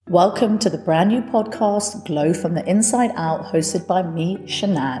Welcome to the brand new podcast, Glow from the Inside Out, hosted by me,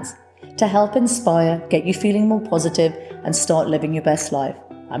 Shanaz, to help inspire, get you feeling more positive, and start living your best life.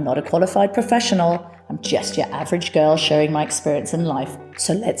 I'm not a qualified professional, I'm just your average girl sharing my experience in life.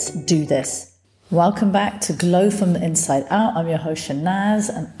 So let's do this. Welcome back to Glow from the Inside Out. I'm your host, Shanaz,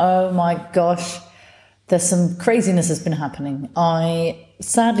 and oh my gosh, there's some craziness has been happening. I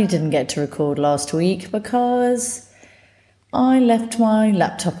sadly didn't get to record last week because I left my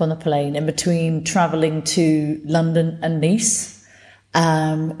laptop on the plane in between travelling to London and Nice.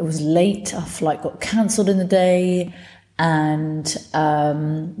 It was late, our flight got cancelled in the day, and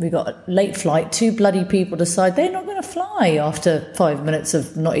we got a late flight. Two bloody people decide they're not going to fly after 5 minutes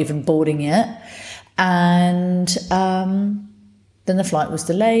of not even boarding yet. And then the flight was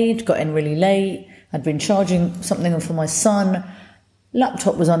delayed, got in really late. I'd been charging something for my son.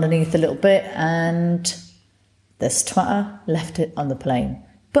 Laptop was underneath a little bit, and this twat left it on the plane.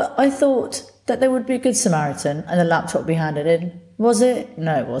 But I thought that there would be a good Samaritan and the laptop be handed in. Was it?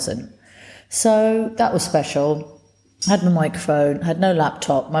 No, it wasn't. So that was special. I had my microphone, had no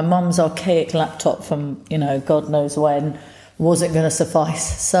laptop. My mum's archaic laptop from, God knows when, wasn't going to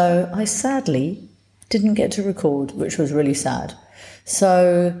suffice. So I sadly didn't get to record, which was really sad.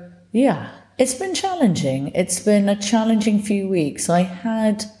 So yeah, it's been challenging. It's been a challenging few weeks. I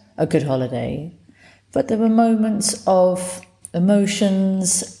had a good holiday, but there were moments of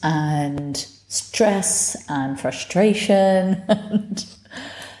emotions and stress and frustration. And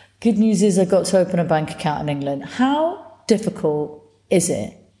good news is I got to open a bank account in England. How difficult is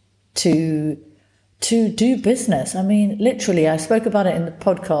it to do business? I mean, literally, I spoke about it in the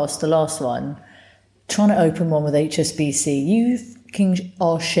podcast, the last one, trying to open one with HSBC. You fucking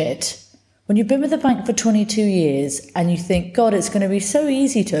are shit. When you've been with the bank for 22 years and you think, God, it's going to be so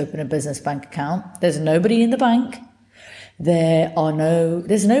easy to open a business bank account. There's nobody in the bank.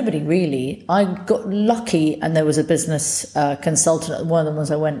 There's nobody really. I got lucky and there was a business consultant at one of the ones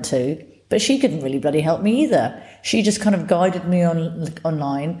I went to, but she couldn't really bloody help me either. She just kind of guided me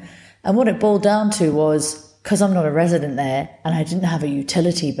online. And what it boiled down to was, because I'm not a resident there and I didn't have a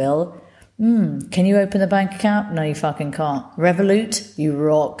utility bill, can you open the bank account? No, you fucking can't. Revolut, you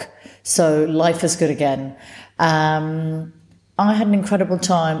rock. So life is good again. I had an incredible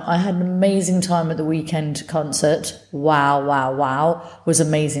time. I had an amazing time at the weekend concert. Wow. It was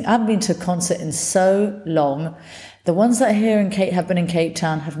amazing. I haven't been to a concert in so long. The ones that have been in Cape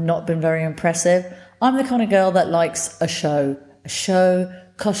Town have not been very impressive. I'm the kind of girl that likes a show,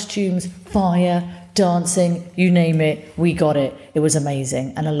 costumes, fire, dancing, you name it, we got it. It was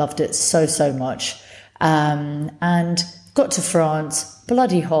amazing and I loved it so much. And got to France,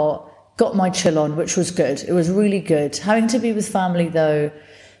 bloody hot, got my chill on, which was good. It was really good. Having to be with family though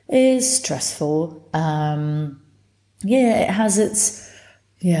is stressful. It has its,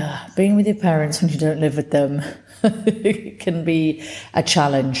 being with your parents when you don't live with them it can be a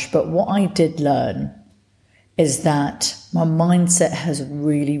challenge. But what I did learn is that my mindset has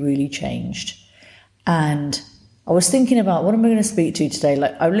really changed. And I was thinking about what am I going to speak to today?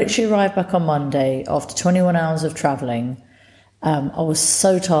 Like, I literally arrived back on Monday after 21 hours of traveling. I was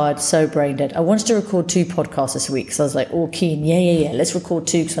so tired, so brain dead. I wanted to record 2 podcasts this week, so I was like, all keen. Yeah. Let's record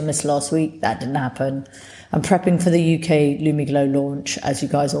 2 because I missed last week. That didn't happen. I'm prepping for the UK LumiGlow launch, as you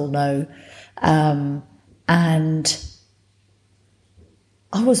guys all know. And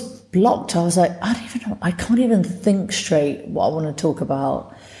I was blocked. I was like, I don't even know. I can't even think straight what I want to talk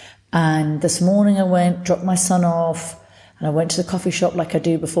about. And this morning I dropped my son off, and I went to the coffee shop like I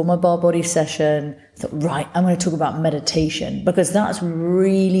do before my bar body session. I thought, right, I'm going to talk about meditation because that's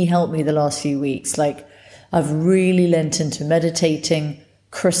really helped me the last few weeks. Like, I've really lent into meditating,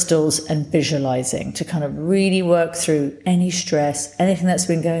 crystals, and visualizing to kind of really work through any stress, anything that's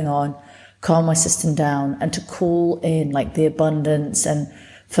been going on, calm my system down, and to call in like the abundance and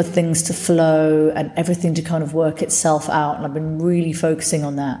for things to flow and everything to kind of work itself out. And I've been really focusing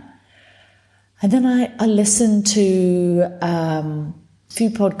on that. And then I listened to a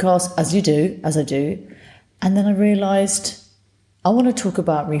few podcasts, as I do. And then I realized I want to talk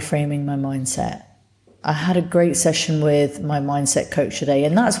about reframing my mindset. I had a great session with my mindset coach today,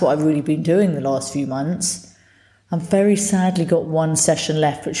 and that's what I've really been doing the last few months. I've very sadly got one session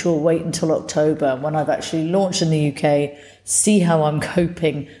left, which will wait until October when I've actually launched in the UK, see how I'm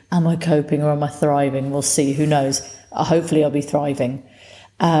coping. Am I coping or am I thriving? We'll see, who knows. Hopefully I'll be thriving.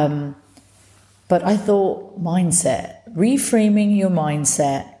 But I thought reframing your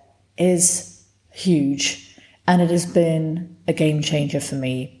mindset is huge. And it has been a game changer for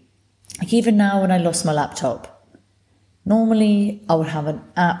me. Like, even now when I lost my laptop, normally I would have an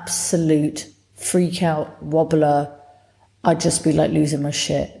absolute freak out wobbler. I'd just be like losing my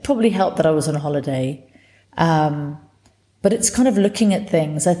shit. It probably helped that I was on holiday. But it's kind of looking at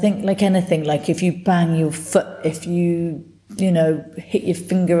things. I think like anything, like if you bang your foot, if you hit your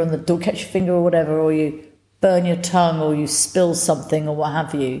finger on the door, catch your finger or whatever, or you burn your tongue or you spill something or what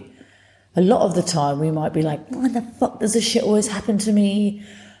have you, a lot of the time we might be like, why the fuck does this shit always happen to me?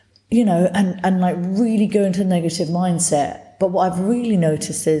 And like really go into a negative mindset. But what I've really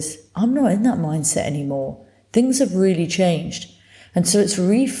noticed is I'm not in that mindset anymore. Things have really changed. And so it's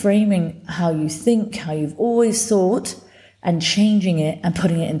reframing how you think, how you've always thought, and changing it and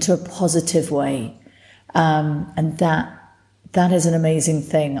putting it into a positive way. And that is an amazing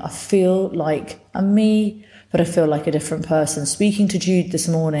thing. I feel like I'm me, but I feel like a different person. Speaking to Jude this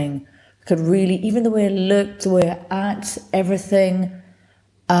morning, I could really, even the way I looked, the way I act, everything,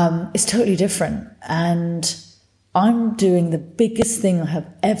 is totally different. And I'm doing the biggest thing I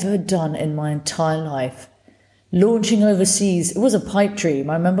have ever done in my entire life. Launching overseas, it was a pipe dream.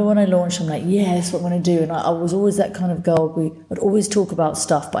 I remember when I launched, I'm like, yeah, that's what I'm going to do. And I was always that kind of girl. I'd always talk about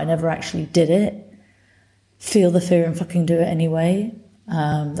stuff, but I never actually did it. Feel the fear and fucking do it anyway.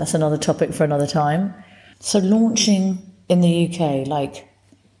 That's another topic for another time. So launching in the UK, like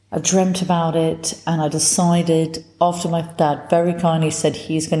I dreamt about it and I decided after my dad very kindly said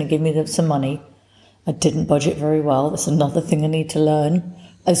he's going to give me some money. I didn't budget very well. That's another thing I need to learn.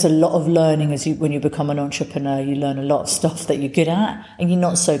 There's a lot of learning when you become an entrepreneur. You learn a lot of stuff that you're good at and you're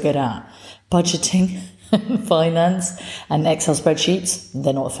not so good at. Budgeting, finance and Excel spreadsheets,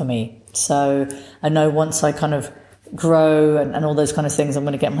 they're not for me. So I know once I kind of grow and all those kind of things, I'm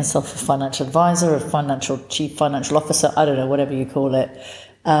going to get myself a financial advisor, a chief financial officer, I don't know, whatever you call it.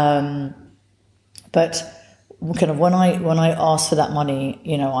 But kind of when I asked for that money,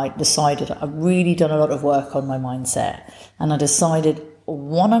 I decided I've really done a lot of work on my mindset, and I decided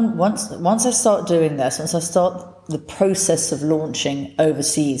once I start doing this, once I start the process of launching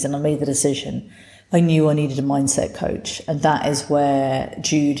overseas, and I made the decision, I knew I needed a mindset coach, and that is where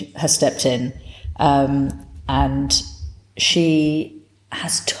Jude has stepped in, and she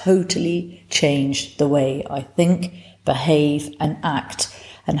has totally changed the way I think, behave, and act,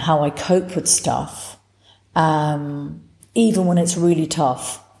 and how I cope with stuff. Even when it's really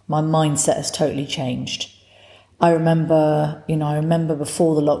tough, my mindset has totally changed. I remember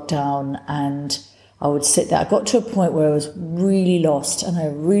before the lockdown, and I would sit there. I got to a point where I was really lost and I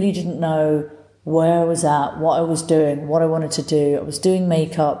really didn't know where I was at, what I was doing, what I wanted to do. I was doing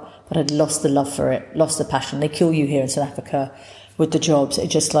makeup, but I'd lost the love for it, lost the passion. They kill you here in South Africa with the jobs. It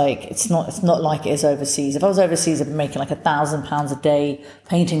just like, it's not like it is overseas. If I was overseas, I'd be making like £1,000 a day,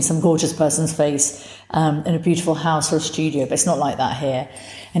 painting some gorgeous person's face in a beautiful house or a studio, but it's not like that here.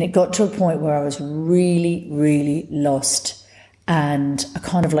 And it got to a point where I was really, really lost, and I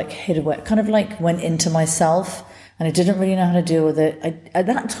kind of like hid away, kind of like went into myself, and I didn't really know how to deal with it. At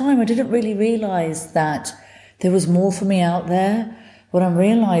that time, I didn't really realize that there was more for me out there. What I'm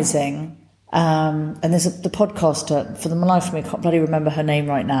realizing, and there's the podcaster, for the life of me, I can't bloody remember her name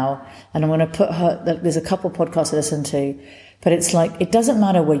right now, and I'm going to put her, there's a couple podcasts I listen to, but it's like, it doesn't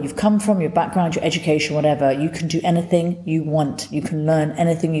matter where you've come from, your background, your education, whatever, you can do anything you want, you can learn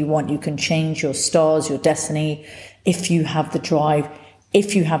anything you want, you can change your stars, your destiny, if you have the drive,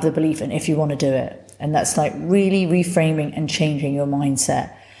 if you have the belief, and if you want to do it. And that's like really reframing and changing your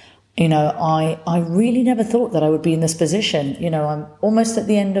mindset. I really never thought that I would be in this position. I'm almost at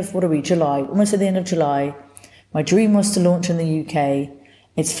the end of, July, almost at the end of July. My dream was to launch in the UK.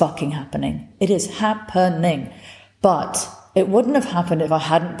 It's fucking happening. It is happening. But it wouldn't have happened if I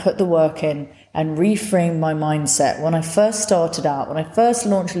hadn't put the work in and reframed my mindset. When I first started out, when I first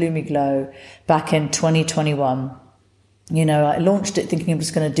launched Lumi Glow back in 2021, I launched it thinking I'm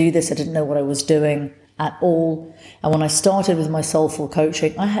just going to do this. I didn't know what I was doing at all. And when I started with my soulful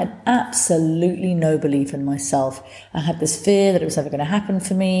coaching, I had absolutely no belief in myself. I had this fear that it was never going to happen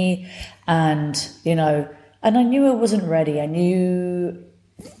for me. And I knew I wasn't ready. I knew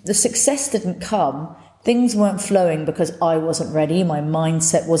the success didn't come. Things weren't flowing because I wasn't ready. My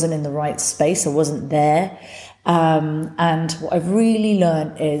mindset wasn't in the right space. I wasn't there. And what I've really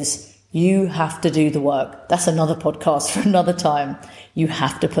learned is you have to do the work. That's another podcast for another time. You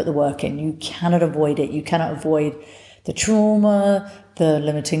have to put the work in. You cannot avoid it. You cannot avoid the trauma, the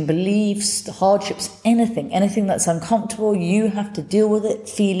limiting beliefs, the hardships, anything that's uncomfortable. You have to deal with it,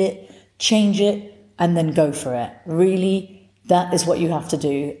 feel it, change it, and then go for it. Really, that is what you have to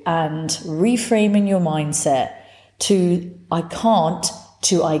do. And reframing your mindset to I can't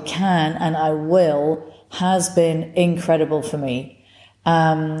to I can and I will has been incredible for me.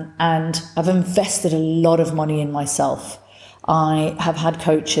 And I've invested a lot of money in myself. I have had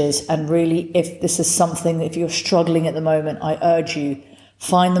coaches, and really, if this is something, if you're struggling at the moment, I urge you,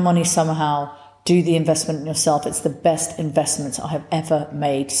 find the money somehow, do the investment in yourself. It's the best investment I have ever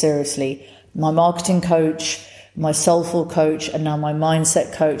made, seriously. My marketing coach, my soulful coach, and now my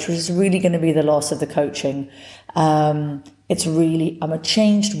mindset coach, which is really going to be the loss of the coaching. I'm a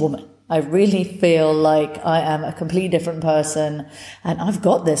changed woman. I really feel like I am a completely different person, and I've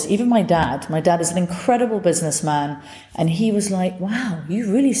got this. Even my dad is an incredible businessman, and he was like, wow,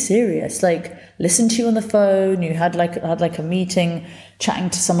 you're really serious. Like, listen to you on the phone. You had like a meeting chatting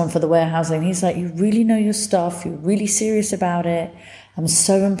to someone for the warehousing. He's like, you really know your stuff. You're really serious about it. I'm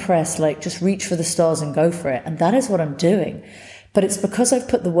so impressed. Like, just reach for the stars and go for it. And that is what I'm doing. But it's because I've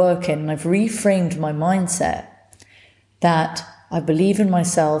put the work in and I've reframed my mindset that I believe in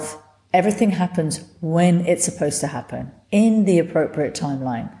myself. Everything happens when it's supposed to happen, in the appropriate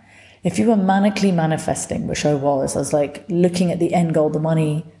timeline. If you were manically manifesting, which I was like looking at the end goal, the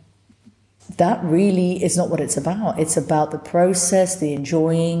money, that really is not what it's about. It's about the process, the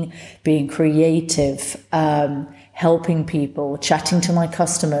enjoying, being creative, helping people, chatting to my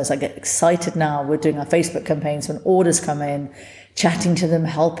customers. I get excited now. We're doing our Facebook campaigns when orders come in, chatting to them,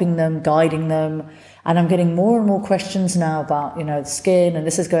 helping them, guiding them. And I'm getting more and more questions now about, the skin, and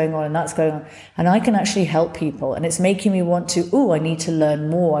this is going on and that's going on. And I can actually help people. And it's making me want to, I need to learn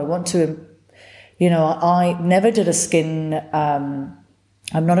more. I want to, I never did a skin, I'm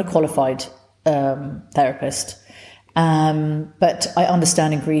not a qualified therapist. But I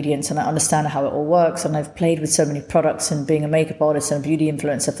understand ingredients and I understand how it all works. And I've played with so many products, and being a makeup artist and a beauty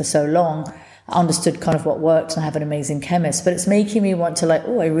influencer for so long, I understood kind of what worked, and I have an amazing chemist. But it's making me want to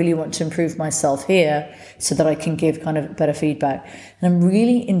I really want to improve myself here so that I can give kind of better feedback. And I'm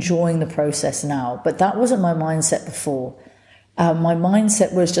really enjoying the process now. But that wasn't my mindset before. My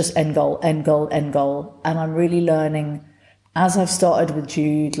mindset was just end goal, end goal, end goal. And I'm really learning as I've started with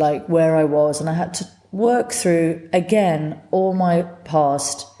Jude, like where I was, and I had to work through again all my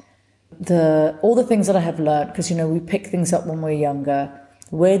past, all the things that I have learned, because we pick things up when we're younger,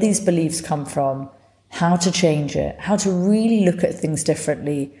 where these beliefs come from, how to change it, how to really look at things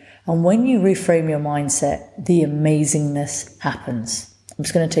differently. And when you reframe your mindset, the amazingness happens. I'm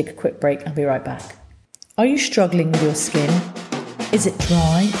just going to take a quick break. I'll be right back. Are you struggling with your skin? Is it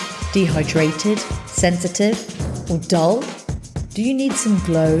dry, dehydrated, sensitive, or dull? Do you need some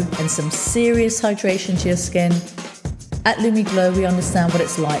glow and some serious hydration to your skin? At LumiGlow, we understand what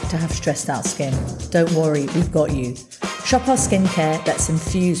it's like to have stressed out skin. Don't worry, we've got you. Shop our skincare that's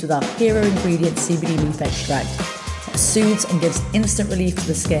infused with our hero ingredient CBD leaf extract that soothes and gives instant relief to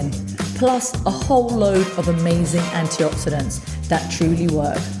the skin, plus a whole load of amazing antioxidants that truly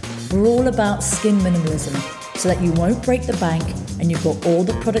work. We're all about skin minimalism so that you won't break the bank and you've got all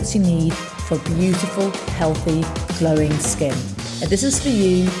the products you need for beautiful, healthy, glowing skin. If this is for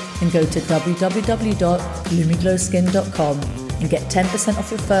you, then go to www.lumiglowskin.com and get 10% off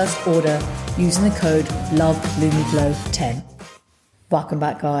your first order using the code LOVELumiGlow10. Welcome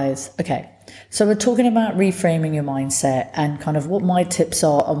back, guys. Okay, so we're talking about reframing your mindset and kind of what my tips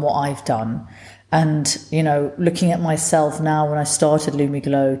are and what I've done. And, looking at myself now when I started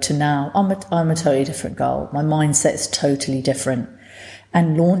LumiGlow to now, I'm a totally different girl. My mindset is totally different.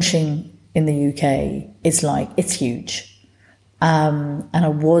 And launching in the UK is it's huge. And I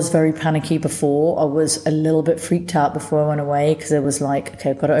was very panicky before. I was a little bit freaked out before I went away, because it was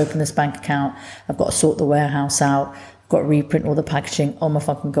okay, I've got to open this bank account. I've got to sort the warehouse out. I've got to reprint all the packaging. Oh my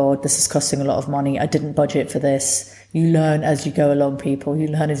fucking God, this is costing a lot of money. I didn't budget for this. You learn as you go along, people. You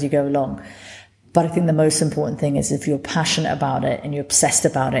learn as you go along. But I think the most important thing is if you're passionate about it and you're obsessed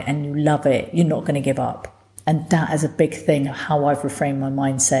about it and you love it, you're not going to give up. And that is a big thing of how I've reframed my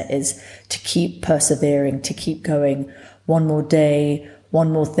mindset, is to keep persevering, to keep going. One more day,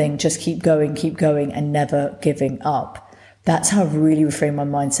 one more thing, just keep going and never giving up. That's how I've really reframed my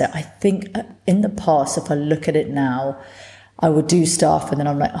mindset. I think in the past, if I look at it now, I would do stuff and then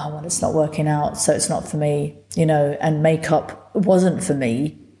I'm like, oh, well, it's not working out, so it's not for me, and makeup wasn't for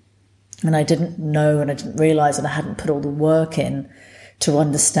me. And I didn't know and I didn't realize that I hadn't put all the work in to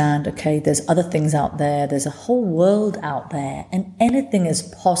understand, okay, there's other things out there. There's a whole world out there and anything is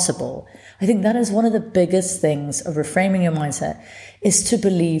possible. I think that is one of the biggest things of reframing your mindset, is to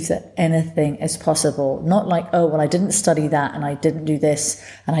believe that anything is possible. Not oh, well, I didn't study that and I didn't do this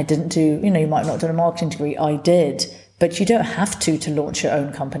and I didn't do, you might not have done a marketing degree. I did. But you don't have to launch your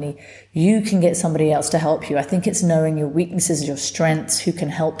own company. You can get somebody else to help you. I think it's knowing your weaknesses, your strengths, who can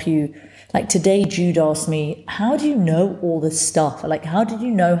help you. Today, Jude asked me, how do you know all this stuff? How did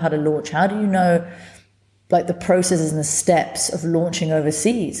you know how to launch? How do you know, the processes and the steps of launching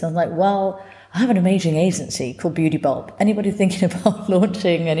overseas? I'm well, I have an amazing agency called Beauty Bulb. Anybody thinking about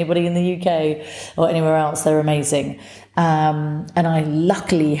launching, anybody in the UK or anywhere else, they're amazing. And I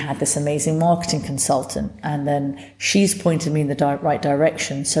luckily had this amazing marketing consultant, and then she's pointed me in the right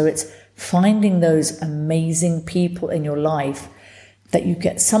direction. So it's finding those amazing people in your life that you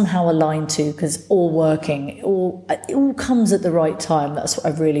get somehow aligned to, because it's all working. It all comes at the right time. That's what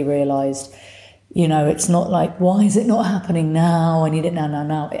I've really realized. It's not like, why is it not happening now? I need it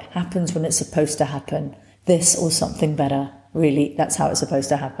now. It happens when it's supposed to happen. This or something better. Really, that's how it's supposed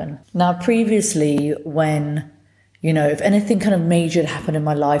to happen. Now, previously, when, if anything kind of major had happened in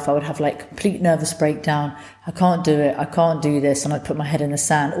my life, I would have like complete nervous breakdown. I can't do it. I can't do this. And I'd put my head in the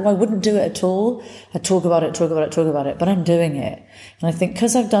sand. Or I wouldn't do it at all. I'd talk about it, but I'm doing it. And I think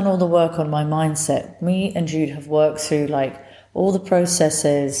because I've done all the work on my mindset, me and Jude have worked through like all the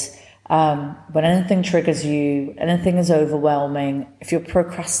processes. When anything triggers you, anything is overwhelming, if you're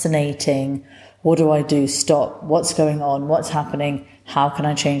procrastinating, what do I do? Stop. What's going on? What's happening? How can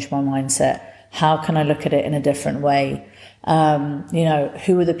I change my mindset? How can I look at it in a different way? Who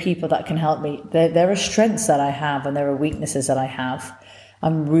are the people that can help me? There are strengths that I have and there are weaknesses that I have.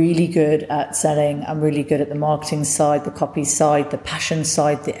 I'm really good at selling. I'm really good at the marketing side, the copy side, the passion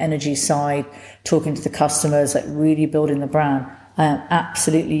side, the energy side, talking to the customers, like really building the brand. I am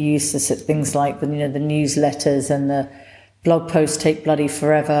absolutely useless at things like the newsletters and the blog posts take bloody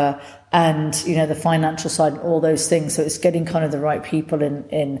forever, and the financial side and all those things. So it's getting kind of the right people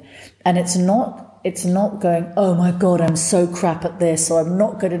in, and it's not going, oh my God, I'm so crap at this, or I'm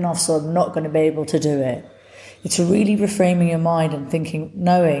not good enough, so I'm not going to be able to do it. It's really reframing your mind and thinking,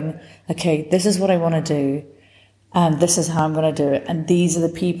 knowing, okay, this is what I want to do, and this is how I'm going to do it, and these are the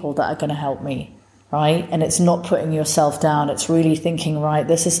people that are going to help me. Right. And it's not putting yourself down. It's really thinking, right,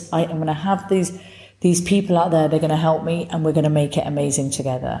 I'm going to have these people out there. They're going to help me and we're going to make it amazing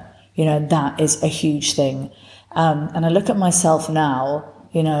together. That is a huge thing. And I look at myself now,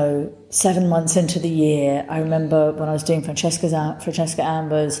 7 months into the year. I remember when I was doing Francesca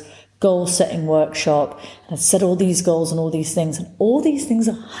Amber's goal setting workshop, and I set all these goals and all these things, and all these things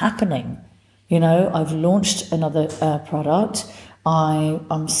are happening. I've launched another product.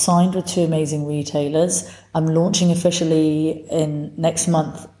 I'm signed with 2 amazing retailers. I'm launching officially next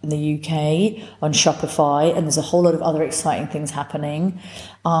month in the UK on Shopify, and there's a whole lot of other exciting things happening.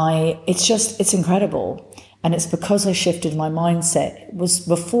 It's incredible. And it's because I shifted my mindset.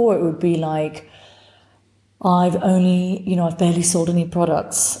 Before it would be like, I've barely sold any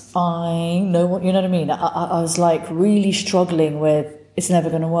products. I know what I mean? I was like really struggling with, it's never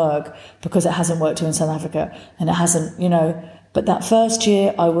going to work because it hasn't worked in South Africa, and it hasn't, But that first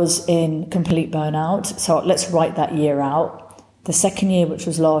year I was in complete burnout. So let's write that year out. The second year, which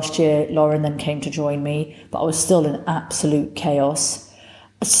was last year, Lauren then came to join me, but I was still in absolute chaos.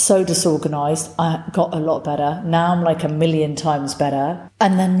 So disorganized. I got a lot better. Now I'm like 1,000,000 times better.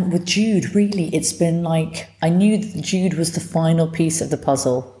 And then with Jude, really, it's been like, I knew that Jude was the final piece of the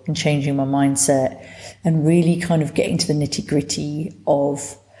puzzle in changing my mindset and really kind of getting to the nitty-gritty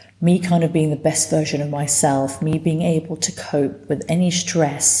of me kind of being the best version of myself, me being able to cope with any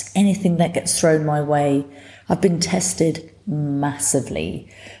stress, anything that gets thrown my way. I've been tested massively.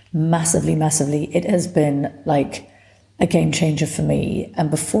 It has been like a game changer for me. And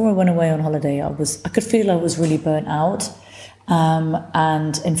before I went away on holiday, I could feel I was really burnt out,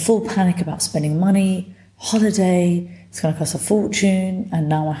 and in full panic about spending money, holiday, it's going to cost a fortune, and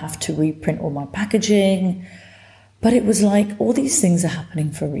now I have to reprint all my packaging. But it was like, all these things are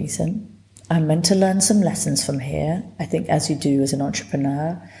happening for a reason. I'm meant to learn some lessons from here, I think, as you do as an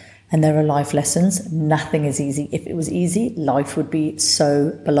entrepreneur. And there are life lessons. Nothing is easy. If it was easy, life would be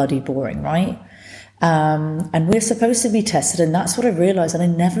so bloody boring, right? And we're supposed to be tested. And that's what I realized. And I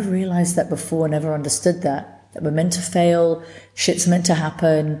never realized that before, never understood that we're meant to fail. Shit's meant to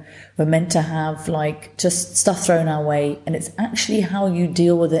happen. We're meant to have like just stuff thrown our way. And it's actually how you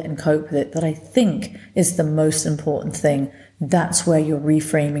deal with it and cope with it that I think is the most important thing. That's where you're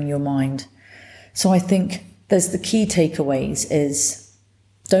reframing your mind. So I think there's the key takeaways is,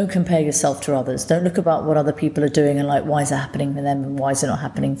 don't compare yourself to others. Don't look about what other people are doing and like, why is it happening for them and why is it not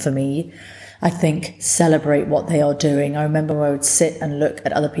happening for me? I think celebrate what they are doing. I remember where I would sit and look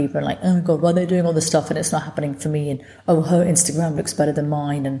at other people and like, oh my God, why are they doing all this stuff and it's not happening for me? And oh, her Instagram looks better than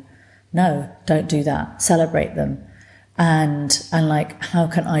mine. And no, don't do that. Celebrate them. And like, how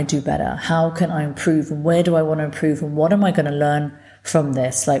can I do better? How can I improve? And where do I want to improve? And what am I going to learn from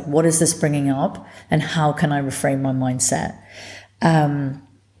this? Like, what is this bringing up? And how can I reframe my mindset?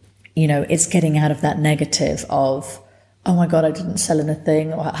 It's getting out of that negative of, oh my God, I didn't sell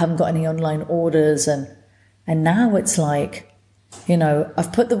anything, or I haven't got any online orders. And now it's like,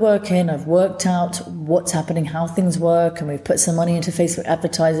 I've put the work in, I've worked out what's happening, how things work, and we've put some money into Facebook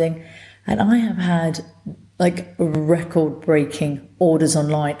advertising. And I have had like record-breaking orders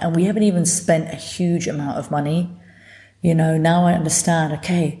online, and we haven't even spent a huge amount of money. Now I understand,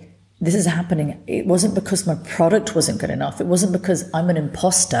 okay, this is happening. It wasn't because my product wasn't good enough. It wasn't because I'm an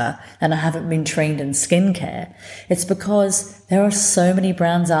imposter and I haven't been trained in skincare. It's because there are so many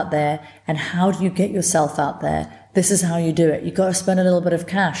brands out there, and how do you get yourself out there? This is how you do it. You've got to spend a little bit of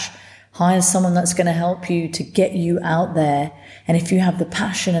cash. Hire someone that's going to help you to get you out there. And if you have the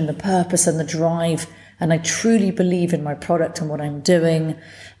passion and the purpose and the drive, and I truly believe in my product and what I'm doing,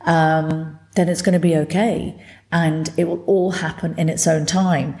 then it's going to be okay. And it will all happen in its own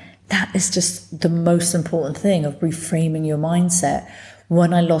time. That is just the most important thing of reframing your mindset.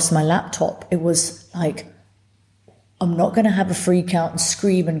 When I lost my laptop, it was like, I'm not going to have a freak out and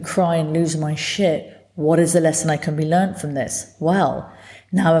scream and cry and lose my shit. What is the lesson I can be learned from this? Well,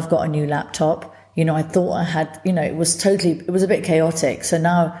 now I've got a new laptop. I thought I had, it was a bit chaotic. So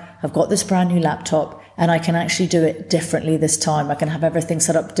now I've got this brand new laptop, and I can actually do it differently this time. I can have everything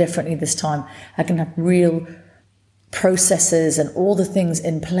set up differently this time. I can have real processes and all the things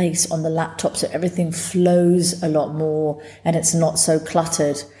in place on the laptop, so everything flows a lot more and it's not so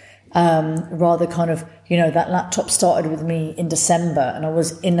cluttered. Rather kind of, that laptop started with me in December, and I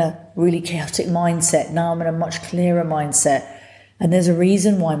was in a really chaotic mindset. Now I'm in a much clearer mindset. And there's a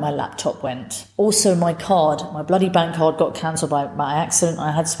reason why my laptop went. Also, my bloody bank card got cancelled by accident.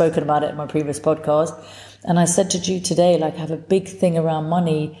 I had spoken about it in my previous podcast. And I said to Jude today, I have a big thing around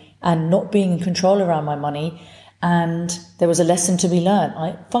money and not being in control around my money. And there was a lesson to be learned.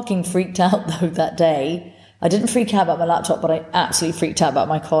 I fucking freaked out though that day. I didn't freak out about my laptop, but I absolutely freaked out about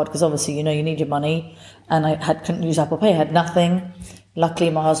my card, because obviously, you need your money. And I couldn't use Apple Pay. I had nothing. Luckily,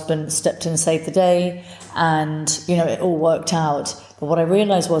 my husband stepped in and saved the day, and, it all worked out. But what I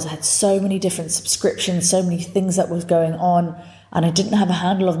realized was I had so many different subscriptions, so many things that was going on, and I didn't have a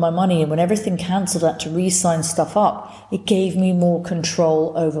handle of my money. And when everything cancelled, I had to re-sign stuff up. It gave me more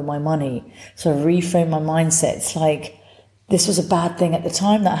control over my money. So I reframed my mindset. It's like, this was a bad thing at the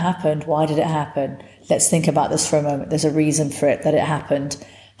time that happened. Why did it happen? Let's think about this for a moment. There's a reason for it, that it happened.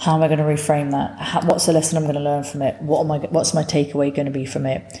 How am I going to reframe that? What's the lesson I'm going to learn from it? What's my takeaway going to be from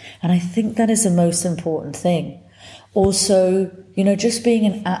it? And I think that is the most important thing. Also, just being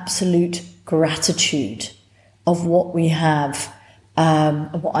in absolute gratitude of what we have,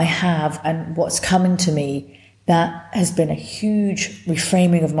 what I have, and what's coming to me. That has been a huge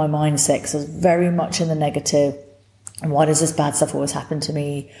reframing of my mindset, because I was very much in the negative. And why does this bad stuff always happen to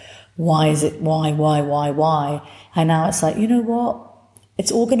me? Why is it? Why? And now it's like, you know what?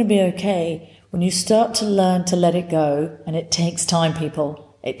 It's all going to be okay when you start to learn to let it go. And it takes time,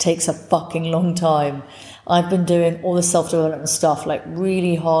 people. It takes a fucking long time. I've been doing all the self-development stuff,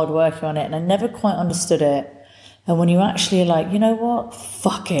 really hard working on it, and I never quite understood it. And when you actually are like, you know what?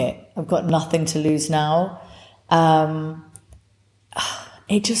 Fuck it. I've got nothing to lose now.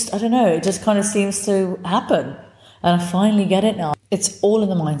 It just kind of seems to happen. And I finally get it now. It's all in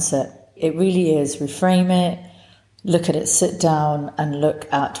the mindset. It really is. Reframe it. Look at it, sit down and look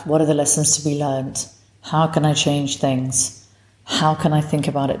at what are the lessons to be learned. How can I change things? How can I think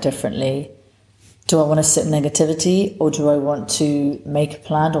about it differently? Do I want to sit in negativity, or do I want to make a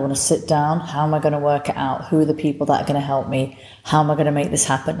plan? Do I want to sit down? How am I going to work it out? Who are the people that are going to help me? How am I going to make this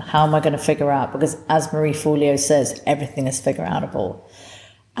happen? How am I going to figure out? Because as Marie Forleo says, everything is figure outable.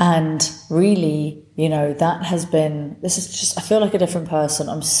 And really, that has been, I feel like a different person.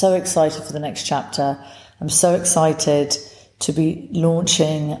 I'm so excited for the next chapter. I'm so excited to be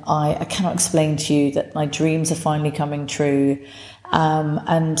launching. I cannot explain to you that my dreams are finally coming true.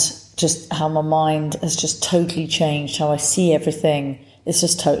 And just how my mind has just totally changed. How I see everything is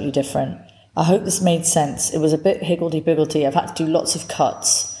just totally different. I hope this made sense. It was a bit higgledy-piggledy. I've had to do lots of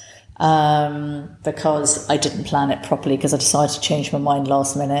cuts because I didn't plan it properly, because I decided to change my mind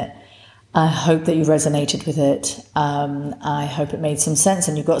last minute. I hope that you resonated with it. I hope it made some sense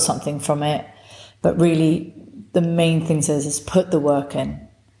and you got something from it. But really, the main thing is put the work in.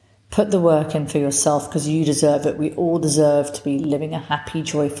 Put the work in for yourself, because you deserve it. We all deserve to be living a happy,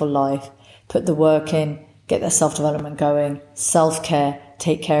 joyful life. Put the work in, get that self-development going, self-care,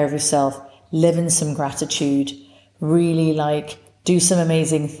 take care of yourself, live in some gratitude, really do some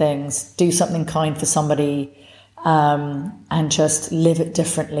amazing things, do something kind for somebody, and just live it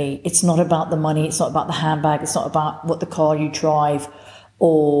differently. It's not about the money. It's not about the handbag. It's not about what the car you drive,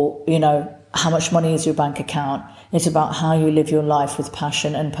 or, how much money is your bank account. It's about how you live your life with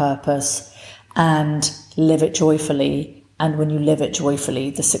passion and purpose, and live it joyfully. And when you live it joyfully,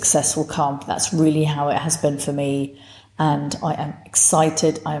 the success will come. That's really how it has been for me. and I am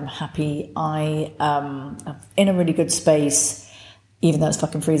excited. I am happy. I am in a really good space, even though it's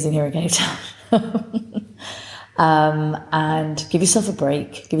fucking freezing here in Cape Town. And give yourself a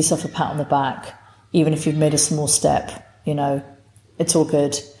break. Give yourself a pat on the back, even if you've made a small step. It's all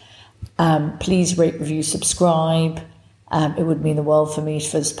good. Please rate, review, subscribe. It would mean the world for me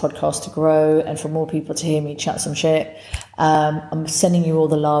for this podcast to grow and for more people to hear me chat some shit. I'm sending you all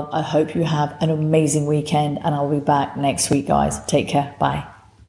the love. I hope you have an amazing weekend, and I'll be back next week, guys. Take care. Bye.